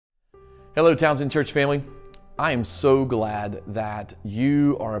Hello, Townsend Church family. I am so glad that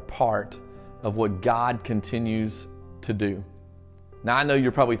you are a part of what God continues to do. Now, I know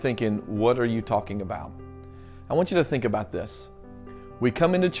you're probably thinking, what are you talking about? I want you to think about this. We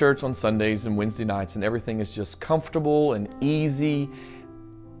come into church on Sundays and Wednesday nights and everything is just comfortable and easy,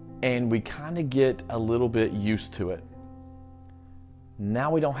 and we kind of get a little bit used to it.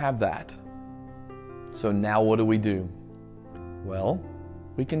 Now we don't have that. So now what do? Well,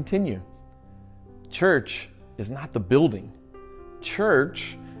 we continue. Church is not the building.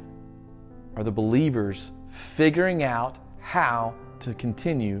 Church are the believers figuring out how to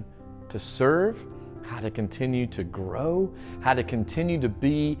continue to serve, how to continue to grow, how to continue to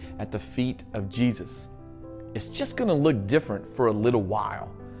be at the feet of Jesus. It's just going to look different for a little while.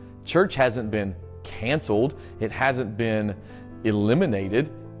 Church hasn't been canceled. It hasn't been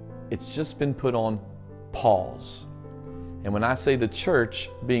eliminated. It's just been put on pause. And when I say the church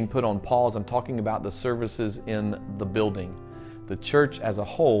being put on pause, I'm talking about the services in the building. The church as a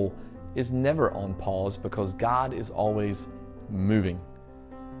whole is never on pause because God is always moving.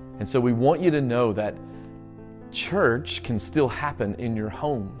 And so we want you to know that church can still happen in your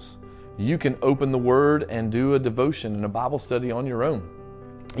homes. You can open the Word and do a devotion and a Bible study on your own.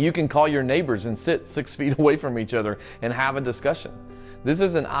 You can call your neighbors and sit 6 feet away from each other and have a discussion. This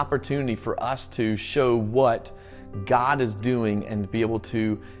is an opportunity for us to show what God is doing and be able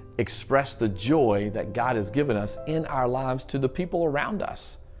to express the joy that God has given us in our lives to the people around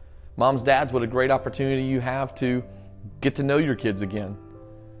us. Moms, dads, what a great opportunity you have to get to know your kids again.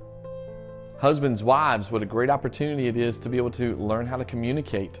 Husbands, wives, what a great opportunity it is to be able to learn how to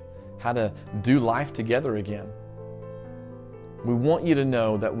communicate, how to do life together again. We want you to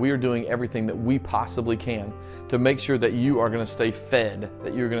know that we are doing everything that we possibly can to make sure that you are going to stay fed,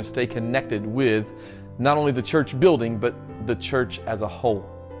 that you're going to stay connected with not only the church building, but the church as a whole.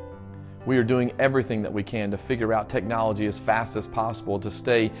 We are doing everything that we can to figure out technology as fast as possible to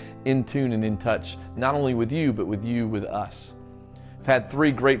stay in tune and in touch, not only with you, but with us. I've had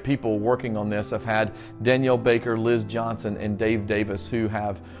 3 great people working on this. I've had Danielle Baker, Liz Johnson, and Dave Davis, who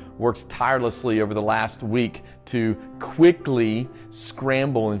have worked tirelessly over the last week to quickly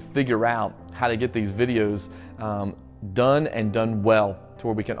scramble and figure out how to get these videos done and done well to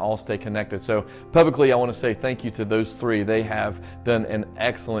where we can all stay connected. So publicly, I want to say thank you to those 3. They have done an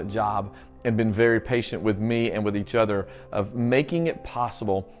excellent job and been very patient with me and with each other of making it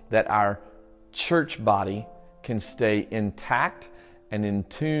possible that our church body can stay intact and in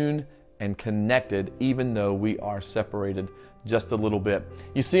tune and connected, even though we are separated just a little bit.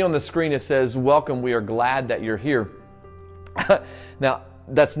 You see on the screen, it says, "Welcome, we are glad that you're here." Now,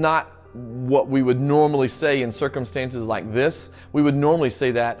 that's not what we would normally say in circumstances like this. We would normally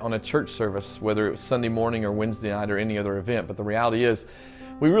say that on a church service, whether it was Sunday morning or Wednesday night or any other event. But the reality is,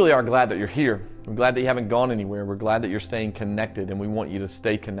 we really are glad that you're here. We're glad that you haven't gone anywhere. We're glad that you're staying connected, and we want you to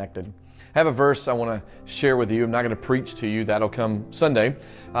stay connected. I have a verse I want to share with you. I'm not going to preach to you. That'll come Sunday.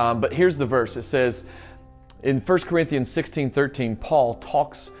 But here's the verse. It says in 1 Corinthians 16:13, Paul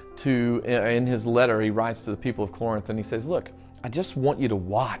talks to, in his letter, he writes to the people of Corinth, and he says, look, I just want you to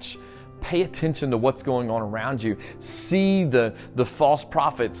watch. Pay attention to what's going on around you. See the false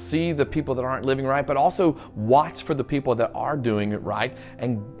prophets. See the people that aren't living right, but also watch for the people that are doing it right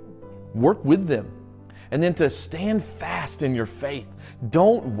and work with them. And then to stand fast in your faith.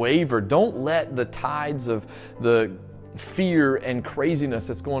 Don't waver. Don't let the tides of the fear and craziness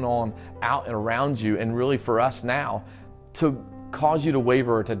that's going on out and around you, and really for us now, to cause you to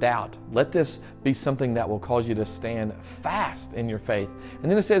waver or to doubt. Let this be something that will cause you to stand fast in your faith. And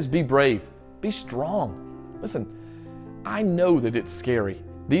then it says, be brave, be strong. Listen, I know that it's scary.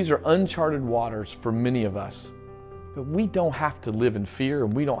 These are uncharted waters for many of us, but we don't have to live in fear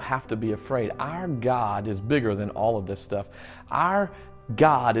and we don't have to be afraid. Our God is bigger than all of this stuff. Our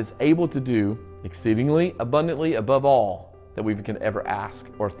God is able to do exceedingly abundantly above all that we can ever ask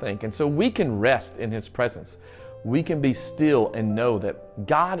or think. And so we can rest in His presence. We can be still and know that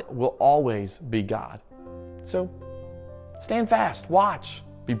God will always be God. So stand fast, watch,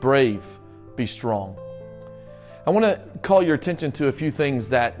 be brave, be strong. I want to call your attention to a few things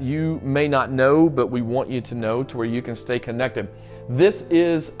that you may not know, but we want you to know to where you can stay connected. This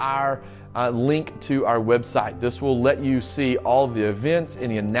is our link to our website. This will let you see all of the events,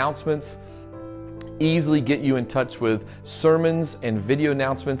 any announcements, easily get you in touch with sermons and video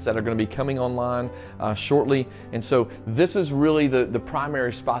announcements that are going to be coming online shortly. And so this is really the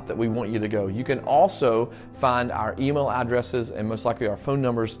primary spot that we want you to go. You can also find our email addresses and most likely our phone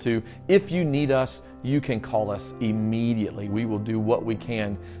numbers too. If you need us, you can call us immediately. We will do what we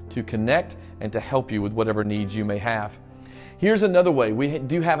can to connect and to help you with whatever needs you may have. Here's another way. We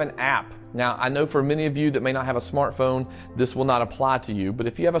do have an app. Now, I know for many of you that may not have a smartphone, this will not apply to you, but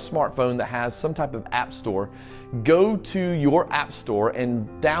if you have a smartphone that has some type of app store, go to your app store and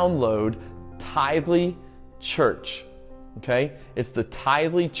download Tithely Church, okay? It's the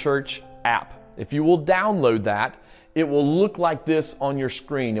Tithely Church app. If you will download that, it will look like this on your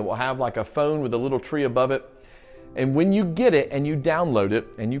screen. It will have like a phone with a little tree above it. And when you get it and you download it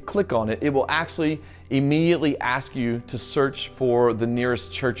and you click on it, it will actually immediately ask you to search for the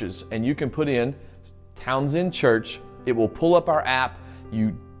nearest churches. And you can put in Townsend Church. It will pull up our app.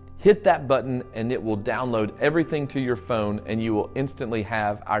 You hit that button and it will download everything to your phone and you will instantly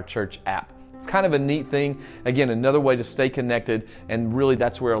have our church app. It's kind of a neat thing. Again, another way to stay connected, and really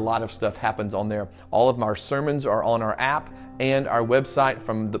that's where a lot of stuff happens on there. All of our sermons are on our app and our website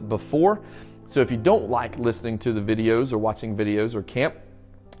from before. So if you don't like listening to the videos or watching videos or camp,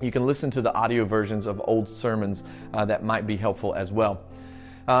 you can listen to the audio versions of old sermons that might be helpful as well.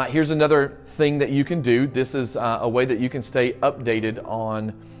 Here's another thing that you can do. This is a way that you can stay updated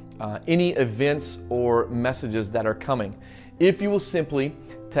on any events or messages that are coming. If you will simply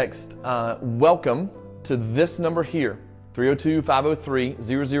text welcome to this number here,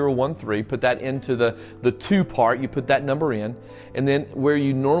 302-503-0013. Put that into the to part. You put that number in, and then where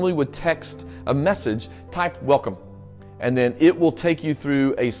you normally would text a message, type welcome. And then it will take you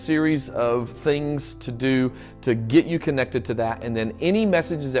through a series of things to do to get you connected to that. And then any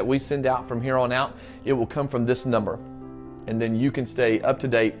messages that we send out from here on out, it will come from this number. And then you can stay up to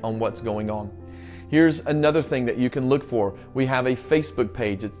date on what's going on. Here's another thing that you can look for. We have a Facebook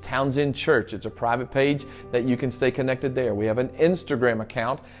page. It's Townsend Church. It's a private page that you can stay connected there. We have an Instagram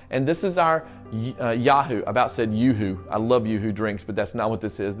account, and this is our Yahoo. I about said Yoo-hoo. I love Yoo-hoo drinks, but that's not what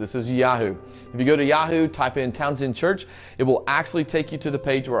this is. This is Yahoo. If you go to Yahoo, type in Townsend Church, it will actually take you to the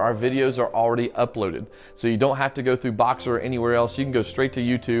page where our videos are already uploaded. So you don't have to go through Boxer or anywhere else. You can go straight to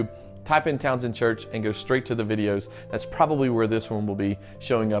YouTube, type in Townsend Church, and go straight to the videos. That's probably where this one will be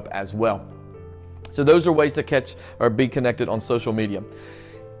showing up as well. So those are ways to catch or be connected on social media.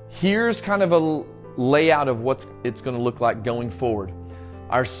 Here's kind of a layout of what it's going to look like going forward.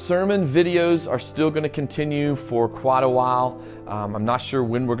 Our sermon videos are still going to continue for quite a while. I'm not sure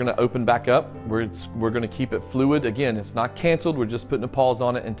when we're going to open back up. We're going to keep it fluid. Again, it's not canceled. We're just putting a pause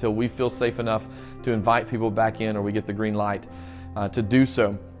on it until we feel safe enough to invite people back in or we get the green light to do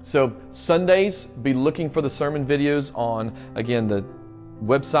so. So Sundays, be looking for the sermon videos on, again, the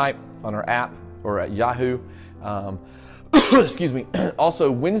website, on our app, or at Yahoo. Excuse me.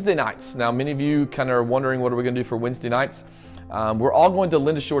 Also, Wednesday nights. Now, many of you kind of are wondering what are we going to do for Wednesday nights. We're all going to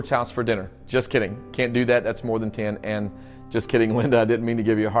Linda Short's house for dinner. Just kidding. Can't do that. That's more than 10. And just kidding, Linda. I didn't mean to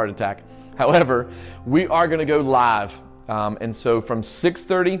give you a heart attack. However, we are going to go live. And so from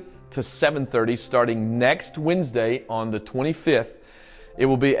 6:30 to 7:30, starting next Wednesday on the 25th, it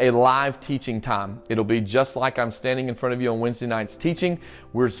will be a live teaching time. It'll be just like I'm standing in front of you on Wednesday nights teaching.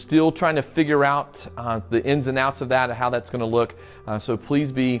 We're still trying to figure out the ins and outs of that and how that's going to look. So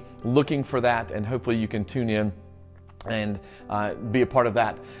please be looking for that, and hopefully you can tune in and be a part of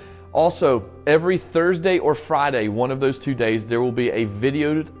that. Also, every Thursday or Friday, one of those 2 days, there will be a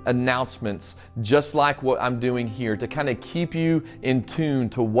videoed announcements, just like what I'm doing here, to kind of keep you in tune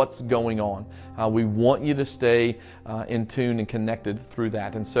to what's going on. We want you to stay in tune and connected through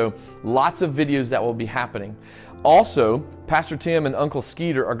that. And so lots of videos that will be happening. Also, Pastor Tim and Uncle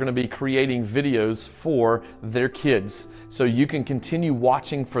Skeeter are going to be creating videos for their kids. So you can continue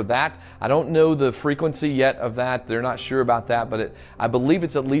watching for that. I don't know the frequency yet of that. They're not sure about that, but I believe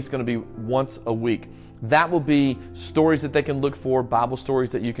it's at least going to be once a week. That will be stories that they can look for, Bible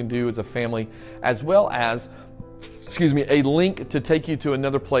stories that you can do as a family, as well as, a link to take you to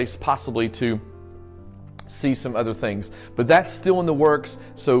another place, possibly to see some other things. But that's still in the works,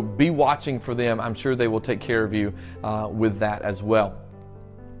 so be watching for them. I'm sure they will take care of you with that as well.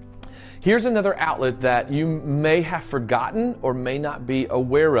 Here's another outlet that you may have forgotten or may not be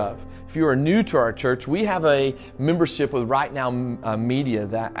aware of. If you are new to our church, we have a membership with Right Now Media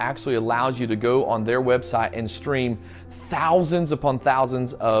that actually allows you to go on their website and stream thousands upon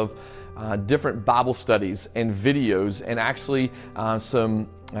thousands of different Bible studies and videos, and actually some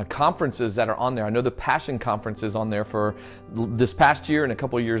conferences that are on there. I know the Passion Conference is on there for this past year and a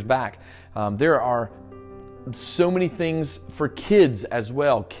couple of years back. There are so many things for kids as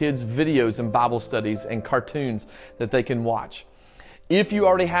well, kids videos and Bible studies and cartoons that they can watch. If you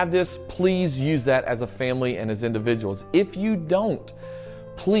already have this, please use that as a family and as individuals. If you don't,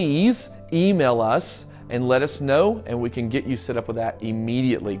 please email us and let us know, and we can get you set up with that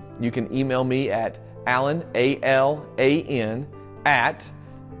immediately. You can email me at Alan, ALAN,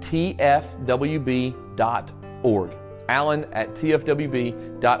 @tfwb.org.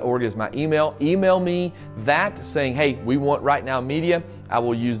 Allen@tfwb.org is my email. Email me that saying, hey, we want Right Now Media. I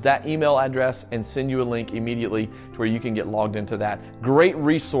will use that email address and send you a link immediately to where you can get logged into that. Great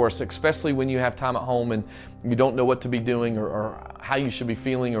resource, especially when you have time at home and you don't know what to be doing or how you should be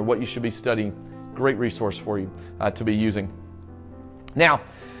feeling or what you should be studying. Great resource for you to be using. Now,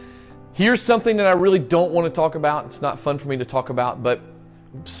 here's something that I really don't want to talk about. It's not fun for me to talk about, but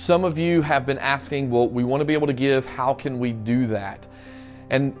some of you have been asking, well, we want to be able to give. How can we do that?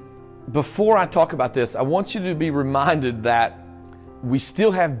 And before I talk about this, I want you to be reminded that we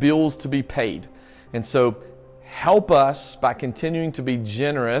still have bills to be paid. And so help us by continuing to be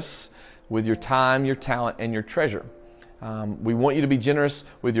generous with your time, your talent, and your treasure. We want you to be generous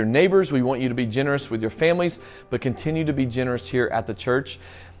with your neighbors. We want you to be generous with your families, but continue to be generous here at the church.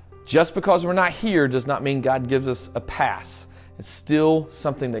 Just because we're not here does not mean God gives us a pass. It's still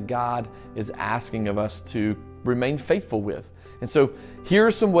something that God is asking of us to remain faithful with. And so here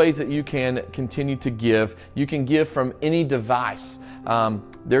are some ways that you can continue to give. You can give from any device.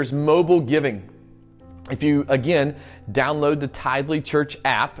 There's mobile giving. If you, again, download the Tithely Church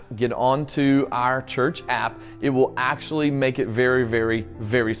app, get onto our church app, it will actually make it very, very,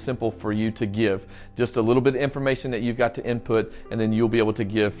 very simple for you to give. Just a little bit of information that you've got to input, and then you'll be able to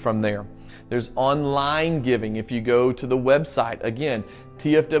give from there. There's online giving. If you go to the website, again,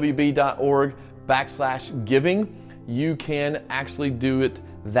 tfwb.org/giving, you can actually do it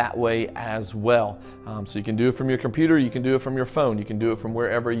that way as well. So you can do it from your computer, you can do it from your phone, you can do it from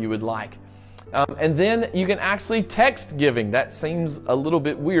wherever you would like. And then you can actually text giving. That seems a little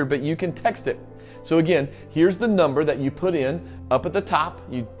bit weird, but you can text it. So again, here's the number that you put in up at the top,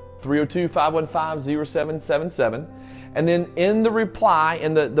 302-515-0777. And then in the reply,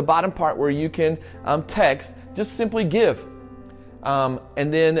 in the bottom part where you can text, just simply give. And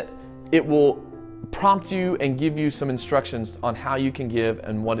then it will prompt you and give you some instructions on how you can give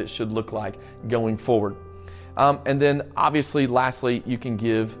and what it should look like going forward. And then obviously, lastly, you can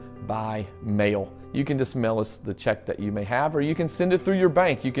give by mail. You can just mail us the check that you may have, or you can send it through your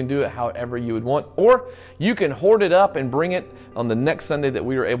bank. You can do it however you would want, or you can hoard it up and bring it on the next Sunday that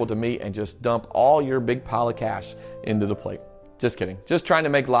we are able to meet and just dump all your big pile of cash into the plate. Just kidding. Just trying to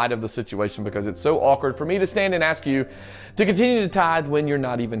make light of the situation because it's so awkward for me to stand and ask you to continue to tithe when you're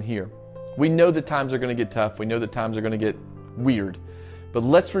not even here. We know that times are going to get tough. We know that times are going to get weird. But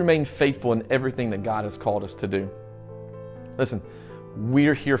let's remain faithful in everything that God has called us to do. Listen,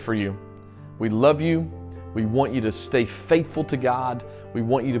 we're here for you. We love you. We want you to stay faithful to God. We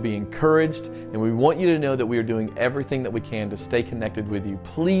want you to be encouraged, and we want you to know that we are doing everything that we can to stay connected with you.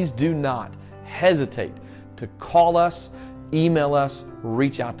 Please do not hesitate to call us, email us,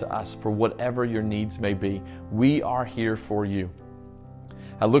 reach out to us for whatever your needs may be. We are here for you.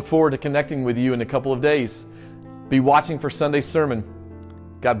 I look forward to connecting with you in a couple of days. Be watching for Sunday's sermon.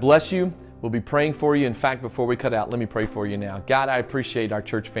 God bless you. We'll be praying for you. In fact, before we cut out, let me pray for you now. God, I appreciate our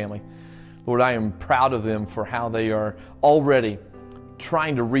church family. Lord, I am proud of them for how they are already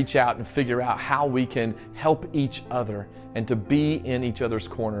trying to reach out and figure out how we can help each other and to be in each other's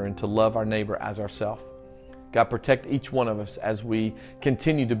corner and to love our neighbor as ourselves. God, protect each one of us as we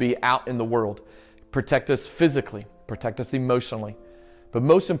continue to be out in the world. Protect us physically, protect us emotionally. But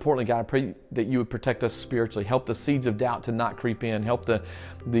most importantly, God, I pray that you would protect us spiritually. Help the seeds of doubt to not creep in. Help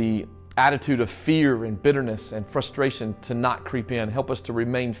the attitude of fear and bitterness and frustration to not creep in. Help us to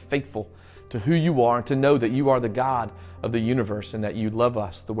remain faithful to who you are and to know that you are the God of the universe and that you love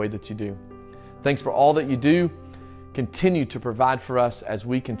us the way that you do. Thanks for all that you do. Continue to provide for us as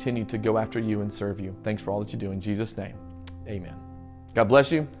we continue to go after you and serve you. Thanks for all that you do. In Jesus' name, amen. God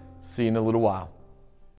bless you. See you in a little while.